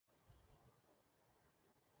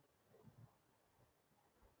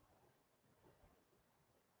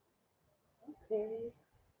Okay,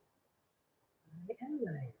 I am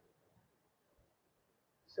live.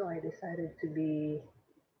 So I decided to be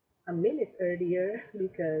a minute earlier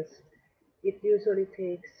because it usually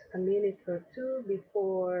takes a minute or two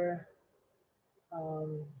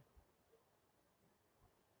um,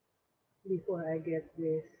 before I get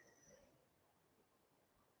this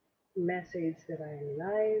message that I am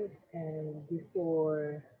live and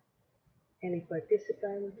before any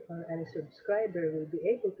participant or any subscriber will be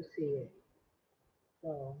able to see it.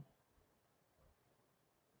 So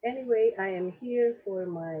anyway, I am here for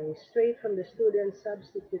my Straight from the Student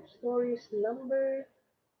Substitute Stories number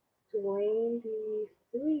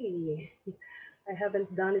 23. I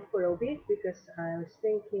haven't done it for a week because I was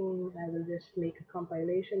thinking I will just make a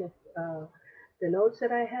compilation of the notes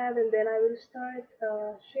that I have and then I will start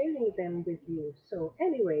sharing them with you. So,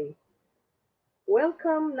 anyway,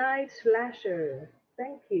 welcome, Night Slasher.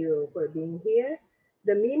 Thank you for being here.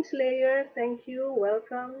 The Meme Slayer, thank you.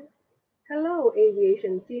 Welcome. Hello,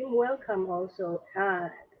 Aviation Team. Welcome also.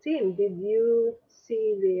 Team, did you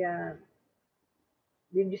see the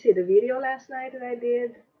video last night that I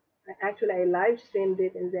did? Actually, I live streamed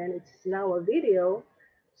it and then it's now a video.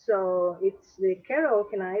 So it's the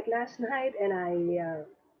karaoke night last night, and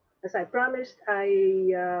as I promised, I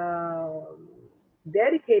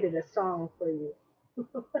dedicated a song for you.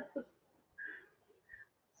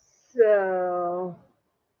 So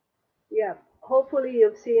yeah, hopefully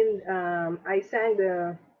you've seen. I sang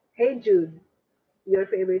the "Hey Jude," your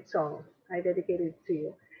favorite song. I dedicated it to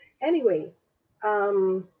you. Anyway,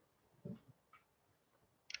 um,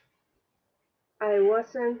 I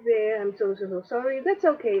wasn't there. I'm so sorry. That's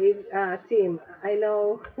okay, team. I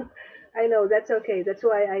know, I know that's okay. That's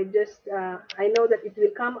why I know that it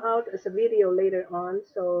will come out as a video later on,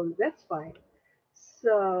 so that's fine.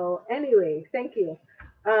 So anyway, thank you.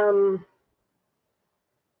 Um,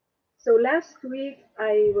 so last week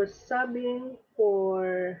I was subbing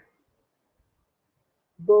for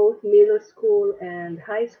both middle school and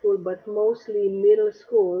high school, but mostly middle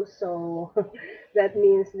school. So that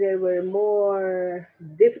means there were more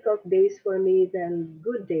difficult days for me than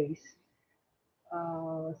good days,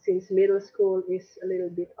 since middle school is a little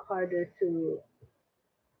bit harder to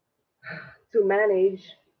manage.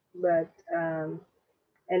 But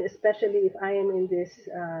and especially if I am in this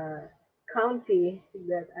county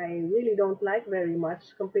that I really don't like very much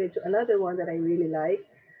compared to another one that I really like.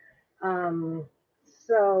 Um,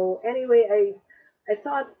 so anyway, I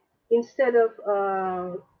thought instead of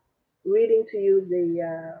reading to you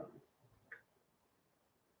the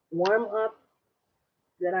warm up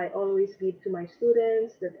that I always give to my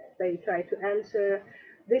students that they try to answer,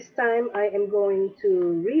 this time I am going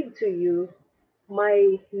to read to you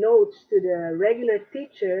my notes to the regular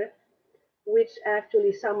teacher, which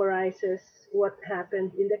actually summarizes what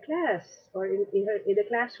happened in the class or in the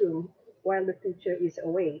classroom while the teacher is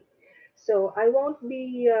away. So I won't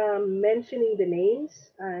be mentioning the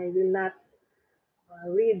names. I will not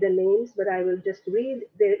read the names, but I will just read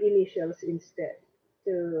their initials instead.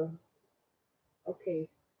 So, okay,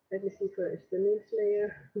 let me see first. The names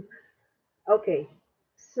layer. Okay,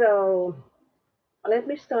 so let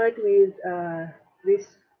me start with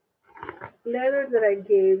this letter that I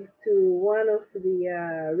gave to one of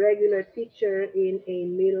the regular teacher in a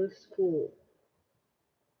middle school.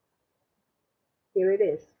 Here it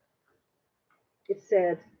is. It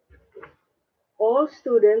said, all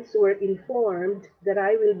students were informed that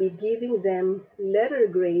I will be giving them letter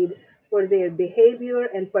grade for their behavior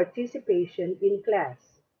and participation in class.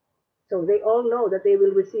 So they all know that they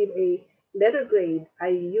will receive a letter grade. I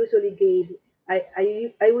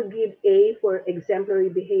would give A for exemplary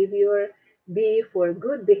behavior, B for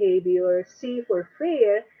good behavior, C for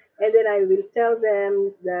fair, and then I will tell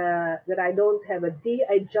them that I don't have a D.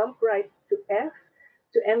 I jump right to F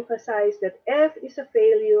to emphasize that F is a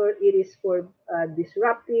failure. It is for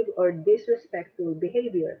disruptive or disrespectful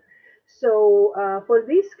behavior. So for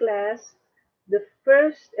this class, the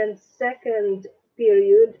first and second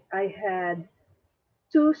period, I had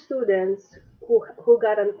two students who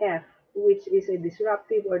got an F, which is a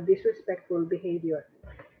disruptive or disrespectful behavior.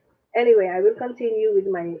 Anyway, I will continue with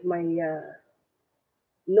my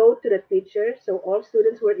note to the teacher. So all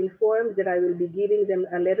students were informed that I will be giving them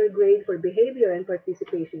a letter grade for behavior and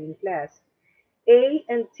participation in class. A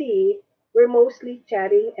and T were mostly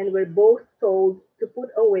chatting and were both told to put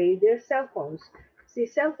away their cell phones. See,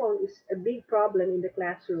 cell phone is a big problem in the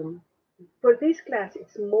classroom. For this class,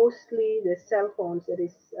 it's mostly the cell phones that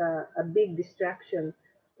is a big distraction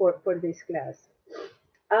for this class.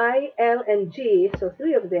 I, L, and G, so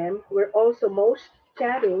three of them, were also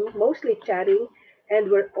mostly chatting, and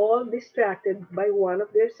were all distracted by one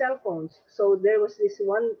of their cell phones. So there was this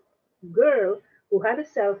one girl who had a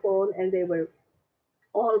cell phone, and they were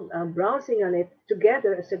all browsing on it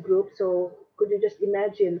together as a group. So could you just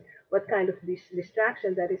imagine what kind of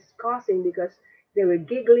distraction that is causing? Because they were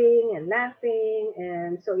giggling and laughing,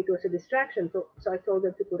 and so it was a distraction. So I told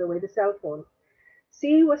them to put away the cell phone.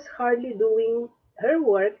 She was hardly doing her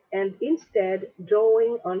work and instead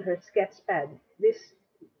drawing on her sketch pad. This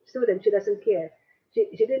student, she doesn't care. She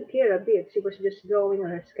didn't care a bit. She was just drawing on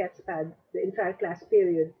her sketch pad the entire class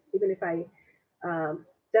period. Even if I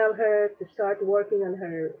tell her to start working on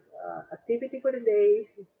her activity for the day,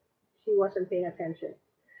 she wasn't paying attention.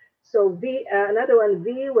 So another one,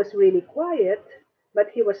 V was really quiet, but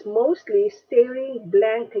he was mostly staring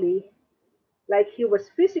blankly, like he was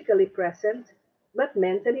physically present but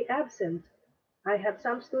mentally absent. I have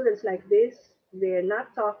some students like this. They're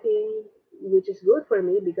not talking, which is good for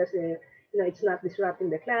me because it's not disrupting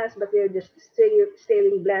the class, but they're just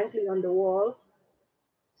staring blankly on the wall.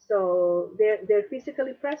 So they're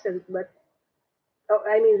physically present, but oh,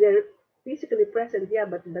 I mean they're physically present, yeah,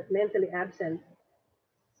 but mentally absent.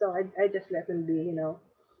 So I just let them be.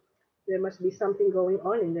 There must be something going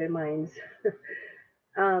on in their minds.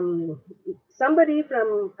 um, Somebody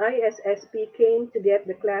from ISSP came to get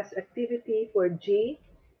the class activity for G.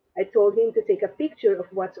 I told him to take a picture of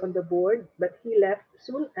what's on the board, but he left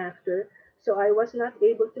soon after, so I was not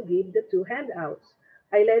able to give the two handouts.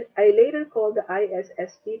 I later called the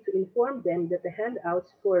ISSP to inform them that the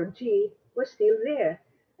handouts for G were still there,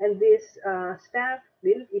 and this staff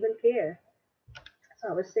didn't even care. So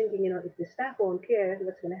I was thinking, if the staff won't care,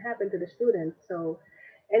 what's going to happen to the students? So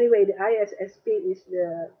anyway, the ISSP is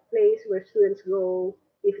the place where students go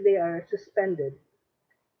if they are suspended.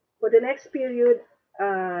 For the next period,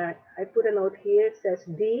 I put a note here. It says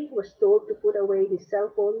D was told to put away his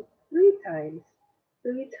cell phone 3 times.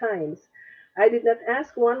 3 times. I did not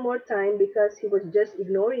ask one more time because he was just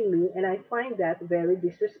ignoring me, and I find that very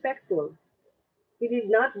disrespectful. He did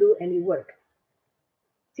not do any work.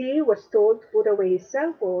 T was told to put away his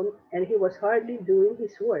cell phone, and he was hardly doing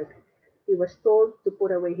his work. He was told to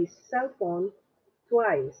put away his cell phone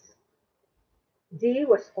twice. D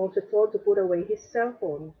was also told to put away his cell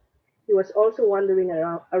phone. He was also wandering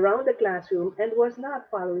around the classroom and was not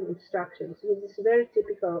following instructions, which is very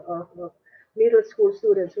typical of middle school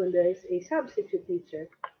students when there is a substitute teacher.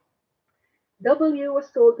 W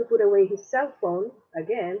was told to put away his cell phone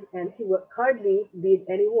again, and he hardly did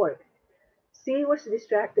any work. C was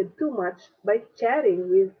distracted too much by chatting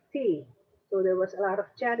with T, so there was a lot of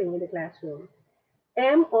chatting in the classroom.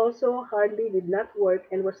 M also hardly did not work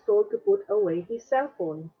and was told to put away his cell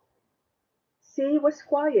phone. C was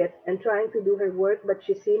quiet and trying to do her work, but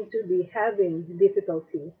she seemed to be having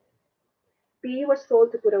difficulty. P was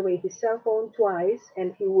told to put away his cell phone twice,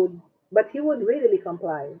 but he would readily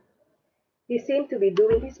comply. He seemed to be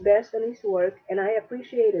doing his best on his work, and I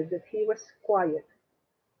appreciated that he was quiet.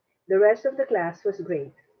 The rest of the class was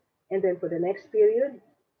great. And then for the next period,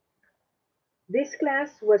 this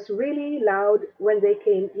class was really loud when they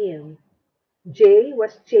came in. J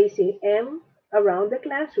was chasing M around the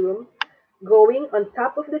classroom, going on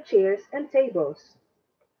top of the chairs and tables.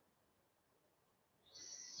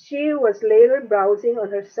 She was later browsing on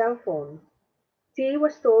her cell phone. T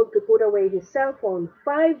was told to put away his cell phone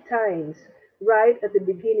 5 times right at the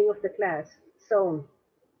beginning of the class. So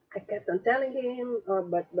I kept on telling him,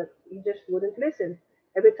 but he just wouldn't listen.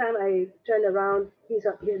 Every time I turned around, he's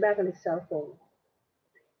back on his cell phone.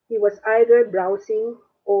 He was either browsing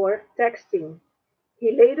or texting.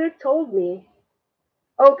 He later told me,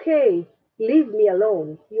 "Okay, leave me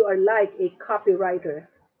alone. You are like a copywriter."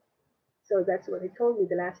 So that's what he told me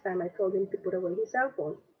the last time I told him to put away his cell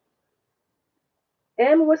phone.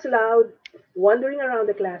 M was loud, wandering around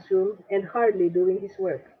the classroom and hardly doing his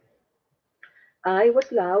work. I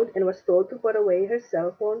was loud and was told to put away her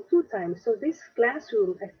cell phone 2 times. So this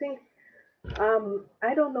classroom, I think,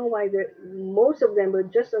 I don't know why most of them were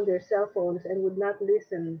just on their cell phones and would not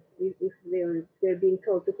listen if they're being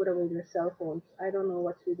told to put away their cell phones. I don't know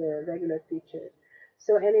what's with the regular teacher.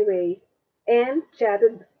 So anyway, Anne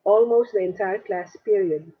chatted almost the entire class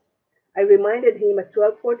period. I reminded him at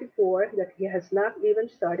 12:44 that he has not even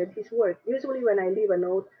started his work. Usually when I leave a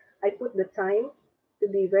note, I put the time to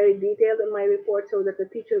be very detailed on my report so that the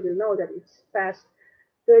teacher will know that it's past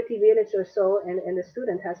 30 minutes or so and the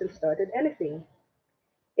student hasn't started anything.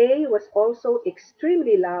 A was also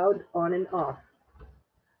extremely loud on and off.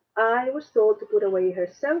 I was told to put away her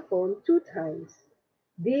cell phone 2 times.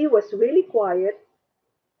 D was really quiet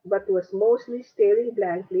but was mostly staring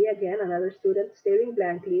blankly, again, another student staring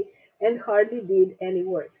blankly, and hardly did any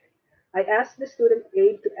work. I asked the student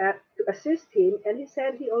A to assist him, and he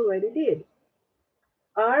said he already did.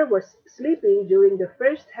 R was sleeping during the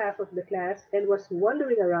first half of the class and was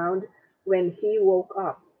wandering around when he woke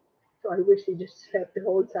up. So I wish he just slept the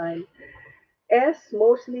whole time. S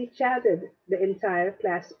mostly chatted the entire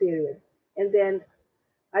class period. And then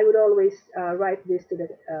I would always write this to the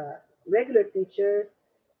regular teacher.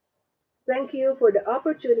 Thank you for the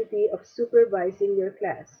opportunity of supervising your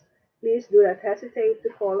class. Please do not hesitate to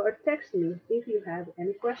call or text me if you have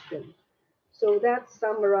any questions. So that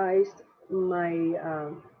summarized my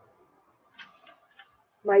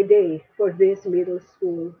day for this middle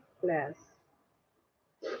school class.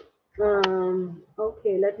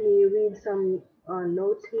 Okay, let me read some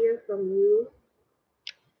notes here from you.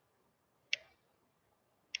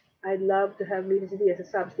 I'd love to have Mrs. D as a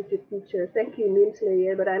substitute teacher. Thank you,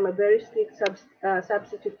 Minslayer, but I'm a very strict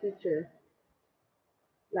substitute teacher.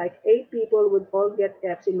 Like 8 people would all get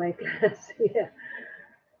F's in my class. Yeah.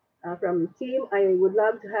 From Team, I would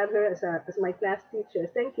love to have her as my class teacher.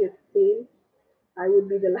 Thank you, Team. I would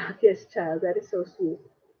be the luckiest child. That is so sweet.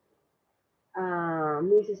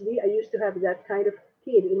 Mrs. D, I used to have that kind of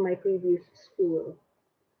kid in my previous school.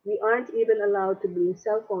 We aren't even allowed to bring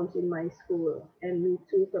cell phones in my school. And me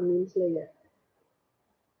too, from Minslayer.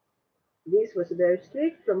 This was very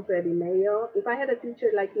strict from Freddie Mayo. If I had a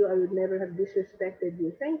teacher like you, I would never have disrespected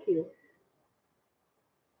you. Thank you.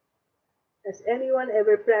 Has anyone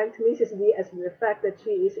ever pranked Mrs. D as the fact that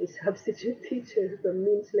she is a substitute teacher from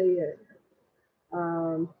Minslayer?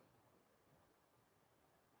 Um,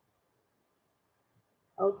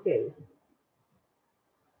 okay.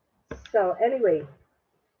 So anyway,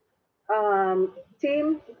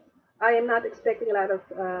 team, I am not expecting a lot of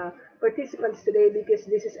participants today because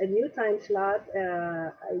this is a new time slot.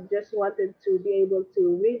 I just wanted to be able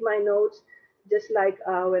to read my notes, just like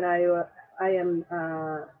when I am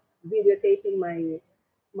videotaping my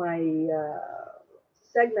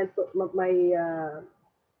segment, my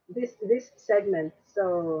this segment.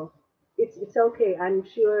 So it's okay. I'm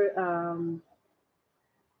sure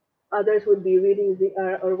others would be reading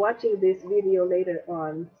or watching this video later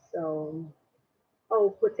on. So.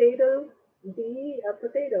 Oh, potato D, a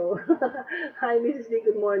potato. Hi, Mrs. D.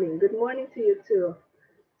 Good morning. Good morning to you too.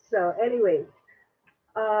 So anyway,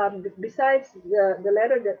 besides the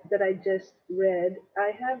letter that I just read,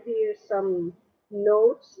 I have here some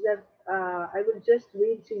notes that I will just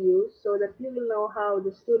read to you so that you will know how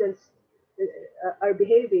the students are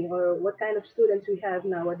behaving or what kind of students we have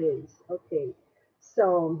nowadays. Okay,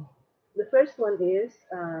 so the first one is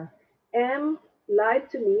M lied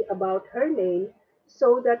to me about her name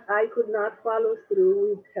so that I could not follow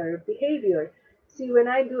through with her behavior. See, when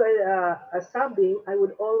I do a subbing, I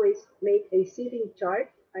would always make a seating chart.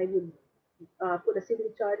 I would put a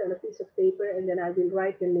seating chart on a piece of paper, and then I will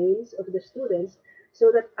write the names of the students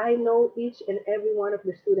so that I know each and every one of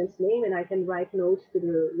the students' name, and I can write notes to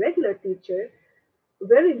the regular teacher,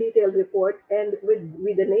 very detailed report, and with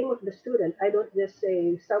the name of the student. I don't just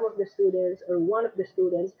say some of the students or one of the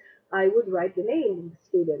students. I would write the name of the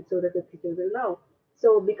student so that the teacher will know.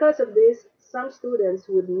 So because of this, some students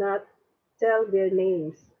would not tell their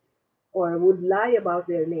names or would lie about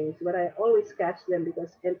their names, but I always catch them because,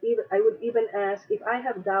 and even I would even ask if I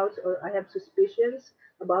have doubts or I have suspicions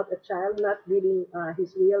about a child not reading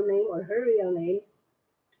his real name or her real name.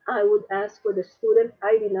 I would ask for the student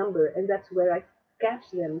ID number, and that's where I catch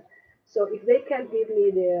them. So if they can't give me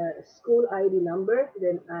their school ID number,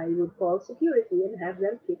 then I would call security and have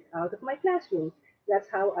them kicked out of my classroom. That's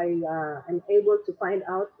how I am able to find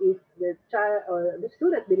out if the child or the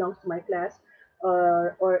student belongs to my class,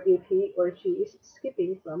 or if he or she is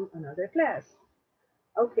skipping from another class.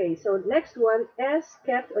 Okay, so next one, S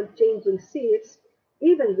kept on changing seats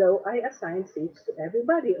even though I assigned seats to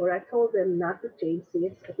everybody, or I told them not to change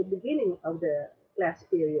seats at the beginning of the class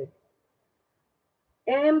period.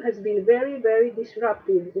 M has been very, very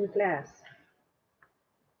disruptive in class.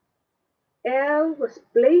 L was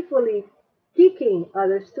playfully kicking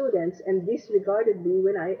other students and disregarded me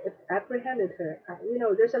when I apprehended her.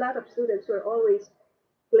 There's a lot of students who are always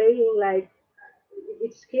playing like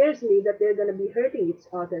it scares me that they're going to be hurting each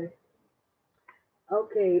other.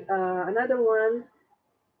 Okay, another one.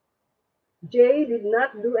 Jay did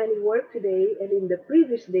not do any work today and in the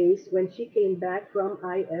previous days when she came back from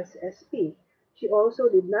ISSP. She also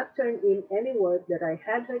did not turn in any work that I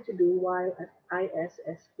had her to do while at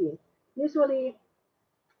ISSP. Usually,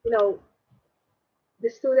 you know, the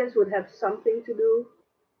students would have something to do,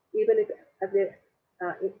 even if at the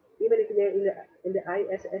even if they're in the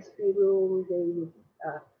ISSP room, they would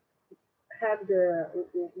uh, have the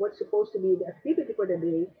what's supposed to be the activity for the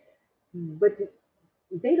day. But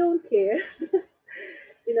They don't care.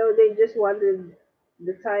 They just wanted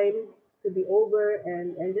the time to be over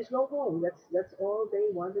and just go home. That's all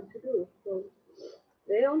they wanted to do. So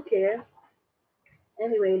they don't care.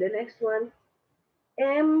 Anyway, the next one,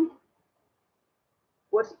 M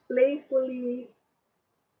was playfully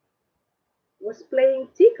was playing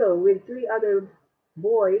tickle with three other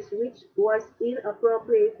boys, which was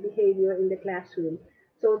inappropriate behavior in the classroom.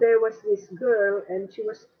 So there was this girl, and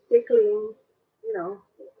you know,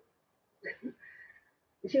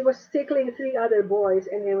 she was tickling three other boys,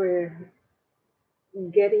 and they were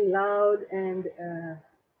getting loud, and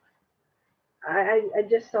I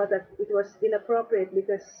just thought that it was inappropriate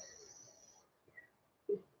because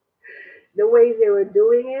the way they were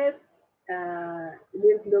doing it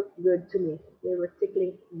didn't look good to me. They were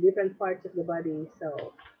tickling different parts of the body.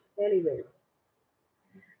 So anyway,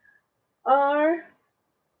 R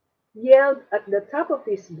yelled at the top of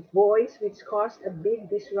his voice, which caused a big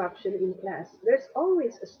disruption in class. There's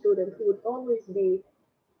always a student who would always be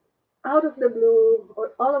out of the blue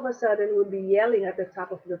or all of a sudden would be yelling at the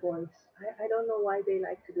top of the voice. I don't know why they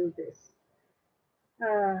like to do this.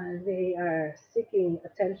 They are seeking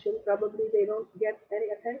attention. Probably they don't get any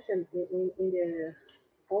attention in their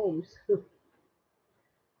homes.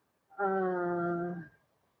 uh,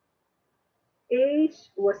 H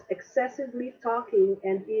was excessively talking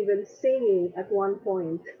and even singing at one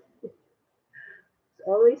point. It's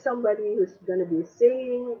always somebody who's gonna be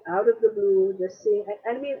singing out of the blue, just sing.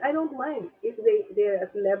 I mean, I don't mind if they're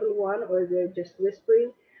at level one or they're just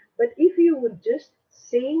whispering, but if you would just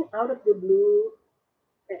sing out of the blue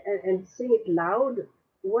and sing it loud,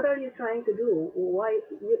 what are you trying to do? Why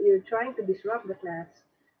you're trying to disrupt the class?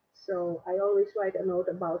 So I always write a note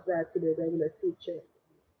about that to the regular teacher.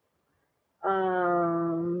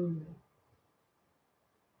 Um,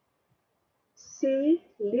 C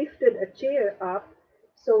lifted a chair up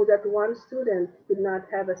so that one student could not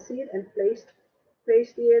have a seat and placed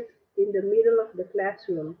it in the middle of the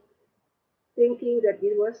classroom, thinking that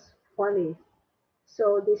it was funny.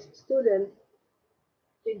 So this student,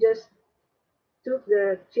 she just took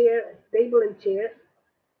the table and chair.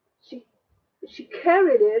 She she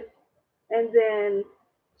carried it, and then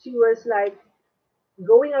she was like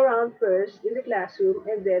going around first in the classroom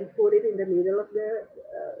and then put it in the middle of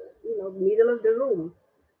middle of the room.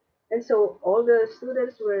 And so all the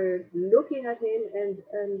students were looking at him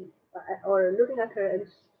and or looking at her, and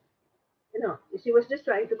she was just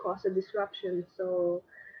trying to cause a disruption. So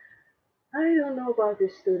I don't know about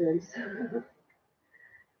these students.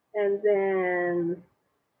 And then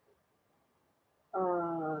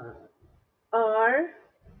uh, R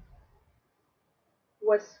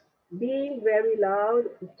was being very loud,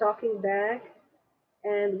 talking back.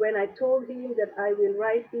 And when I told him that I will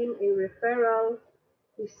write him a referral,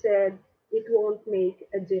 he said it won't make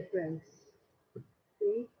a difference.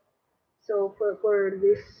 See? So for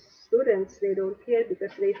these students, they don't care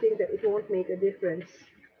because they think that it won't make a difference.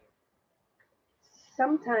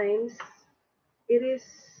 Sometimes it is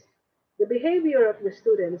the behavior of the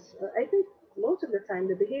students. I think most of the time,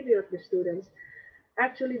 the behavior of the students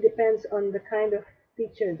actually depends on the kind of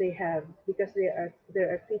teacher they have, because there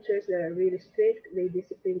are teachers that are really strict, they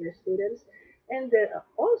discipline their students, and there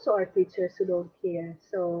also are teachers who don't care.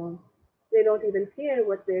 So they don't even care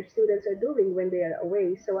what their students are doing when they are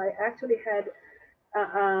away. So I actually had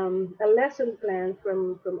a lesson plan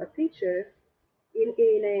from a teacher in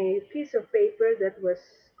a piece of paper that was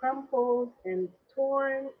crumpled and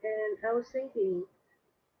torn, and I was thinking,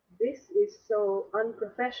 this is so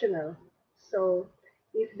unprofessional. So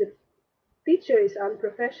if the teacher is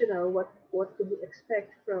unprofessional, what could you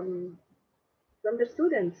expect from the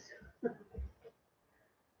students?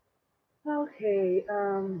 Okay,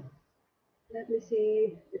 let me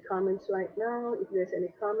see the comments right now. If there's any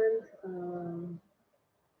comments,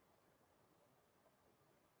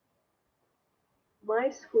 my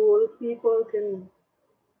school people can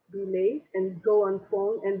be late and go on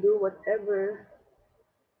phone and do whatever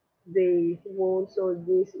they want. So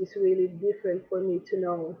this is really different for me to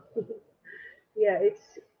know. Yeah,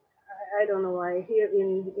 I don't know why here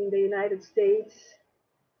in the United States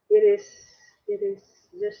it is it is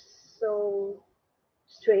just so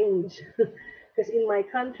strange because in my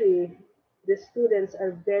country the students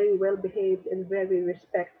are very well behaved and very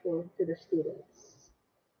respectful to the students.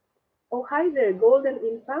 Oh, hi there, Golden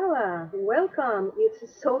Impala. Welcome.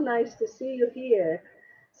 It's so nice to see you here.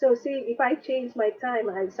 So, see, if I change my time,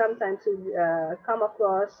 I sometimes come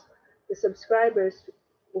across the subscribers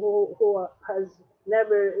who has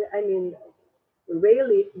never, I mean,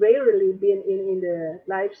 rarely been in the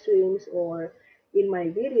live streams or in my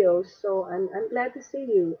videos. So I'm glad to see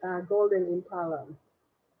you, Golden Impala.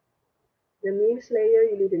 The meme slayer,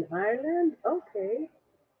 you live in Ireland? Okay.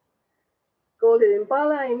 Golden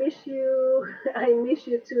Impala, I miss you. I miss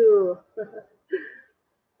you too.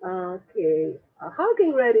 Okay.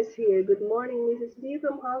 Hawking Red is here. Good morning, Mrs. D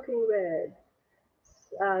from Hawking Red.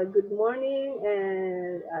 Good morning,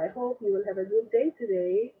 and I hope you will have a good day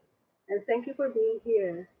today. And thank you for being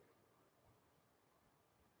here.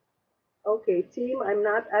 Okay, team, I'm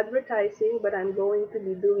not advertising, but I'm going to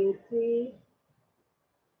be doing three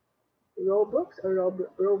Robux or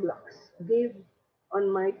Roblox. Give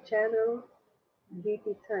on my channel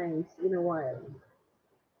DP times in a while.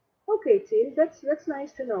 Okay, team, that's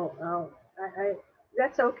nice to know. I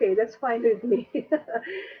that's okay. That's fine with me.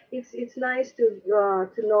 It's nice to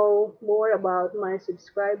know more about my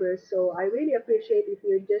subscribers. So I really appreciate if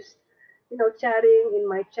you're just chatting in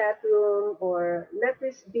my chat room, or let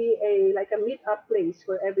this be a like a meet up place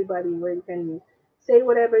for everybody where you can say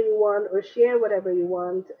whatever you want or share whatever you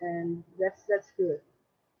want, and that's good.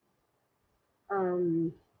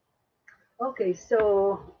 Um, okay,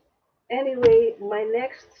 so anyway, my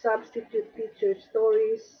next substitute teacher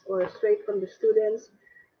stories, or straight from the students,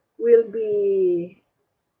 will be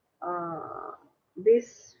uh,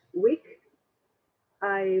 this week.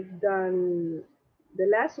 I've done the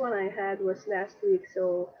last one I had was last week,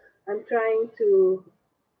 so I'm trying to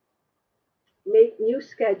make new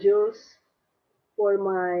schedules for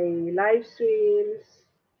my live streams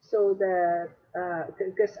so that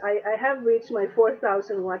because I have reached my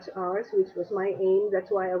 4,000 watch hours, which was my aim. That's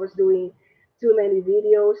why I was doing too many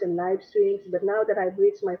videos and live streams. But now that I've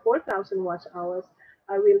reached my 4,000 watch hours,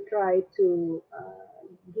 I will try to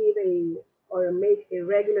give a or make a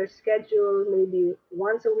regular schedule, maybe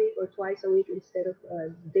once a week or twice a week instead of a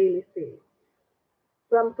daily thing.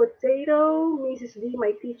 From potato, Mrs. D,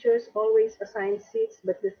 my teachers always assign seats,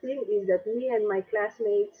 but the thing is that me and my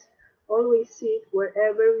classmates always sit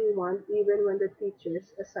wherever we want, even when the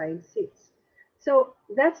teachers assign seats. So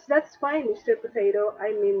that's fine, Mr. Potato.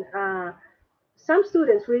 I mean, some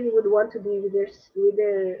students really would want to be with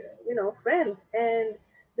their friend, and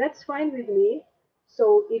that's fine with me.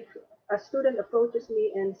 So if a student approaches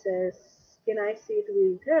me and says, "Can I sit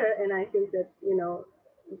with her?" and I think that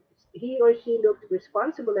he or she looked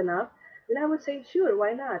responsible enough, then I would say, sure,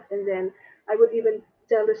 why not? And then I would even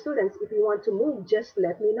tell the students, if you want to move, just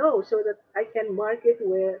let me know so that I can mark it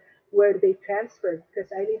where they transferred, because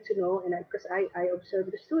I need to know, and because I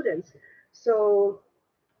observe the students. So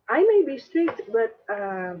I may be strict, but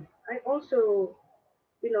I also,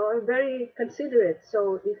 I'm very considerate.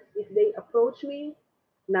 So if they approach me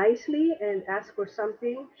nicely and ask for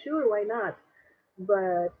something, sure, why not?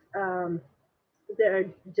 But there are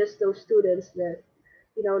just those students that,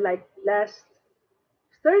 like last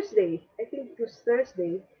Thursday, I think it was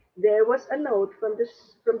Thursday, there was a note from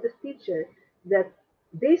the teacher that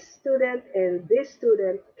this student and this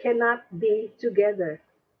student cannot be together.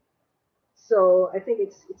 So I think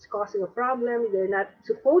it's causing a problem. They're not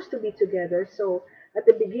supposed to be together. So at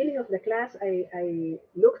the beginning of the class, I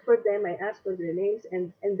looked for them. I asked for their names,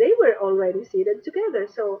 and they were already seated together.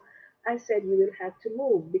 So I said, you will have to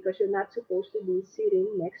move because you're not supposed to be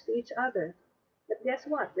sitting next to each other. But guess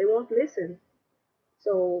what? They won't listen.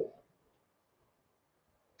 So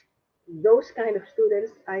those kind of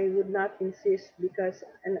students, I would not insist, because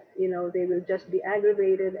and they will just be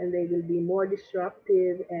aggravated, and they will be more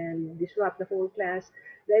disruptive and disrupt the whole class,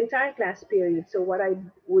 the entire class period. So what I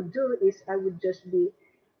would do is I would just be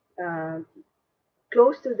uh,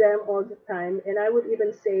 close to them all the time, and I would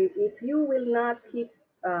even say, if you will not keep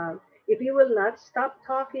if you will not stop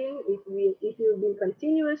talking, if you've been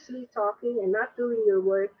continuously talking and not doing your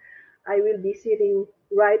work, I will be sitting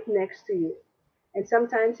right next to you. And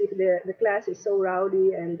sometimes if the class is so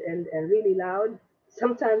rowdy and really loud,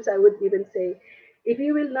 sometimes I would even say, if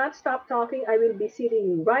you will not stop talking, I will be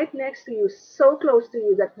sitting right next to you, so close to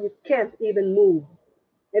you that you can't even move.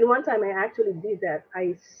 And one time I actually did that.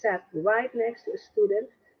 I sat right next to a student,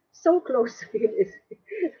 so close to him.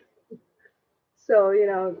 So,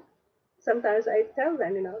 sometimes I tell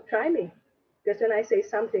them, try me. Because when I say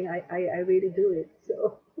something, I really do it.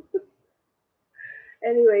 So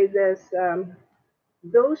anyway, there's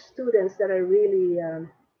those students that are really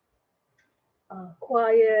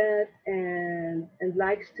quiet and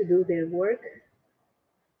likes to do their work.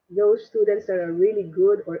 Those students that are really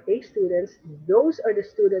good, or A students, those are the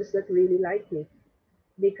students that really like me,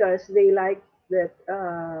 because they like that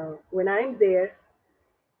when I'm there,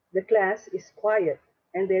 the class is quiet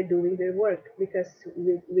and they're doing their work. Because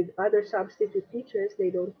with other substitute teachers, they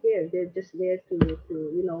don't care. They're just there to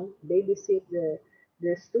babysit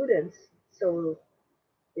the students. So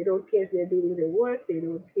they don't care if they're doing their work. They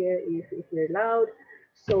don't care if they're loud.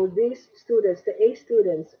 So these students, the A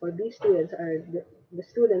students or B students, are the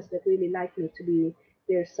students that really like me to be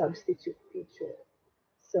their substitute teacher.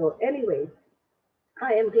 So anyway,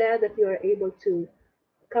 I am glad that you are able to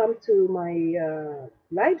come to my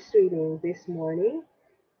live streaming this morning.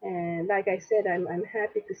 And like I said, I'm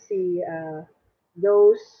happy to see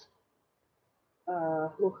those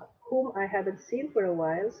whom I haven't seen for a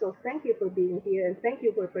while. So thank you for being here and thank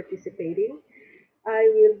you for participating. I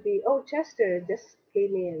will be. Oh, Chester just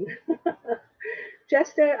came in.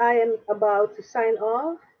 Chester, I am about to sign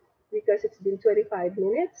off because it's been 25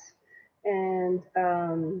 minutes. And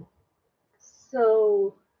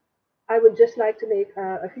so I would just like to make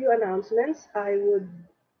a few announcements. I would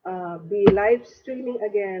be live streaming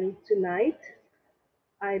again tonight.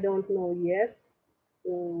 I don't know yet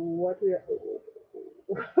what we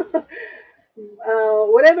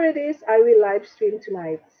whatever it is, I will live stream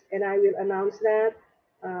tonight, and I will announce that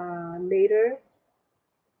later.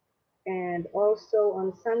 And also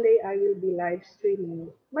on Sunday, I will be live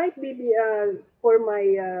streaming. Might be for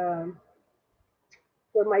my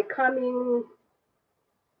coming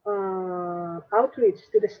outreach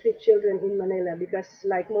to the street children in Manila, because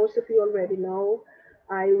like most of you already know,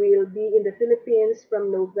 I will be in the Philippines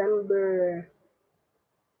from November.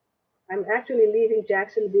 I'm actually leaving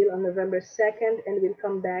Jacksonville on November 2nd and will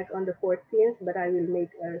come back on the 14th, but I will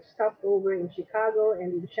make a stopover in Chicago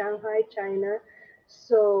and in Shanghai, China.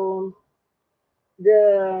 So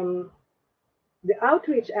the the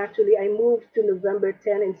outreach, actually, I moved to November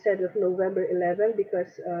 10 instead of November 11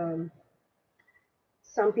 because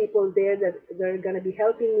some people there that they're going to be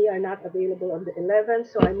helping me are not available on the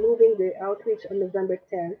 11th. So I'm moving the outreach on November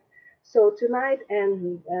 10th. So tonight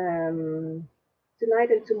and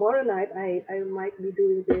tomorrow night, I might be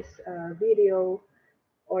doing this video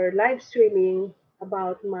or live streaming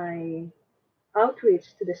about my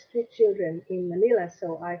outreach to the street children in Manila.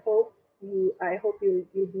 So I hope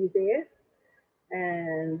you'll be there.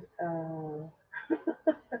 And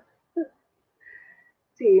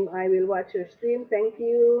team, I will watch your stream. Thank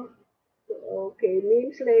you. Okay,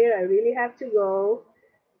 Meme Slayer, I really have to go.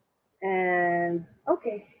 And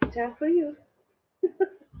okay, time for you.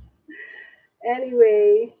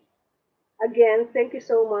 Anyway, again, thank you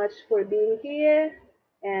so much for being here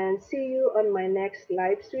and see you on my next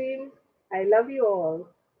live stream. I love you all.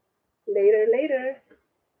 Later, later.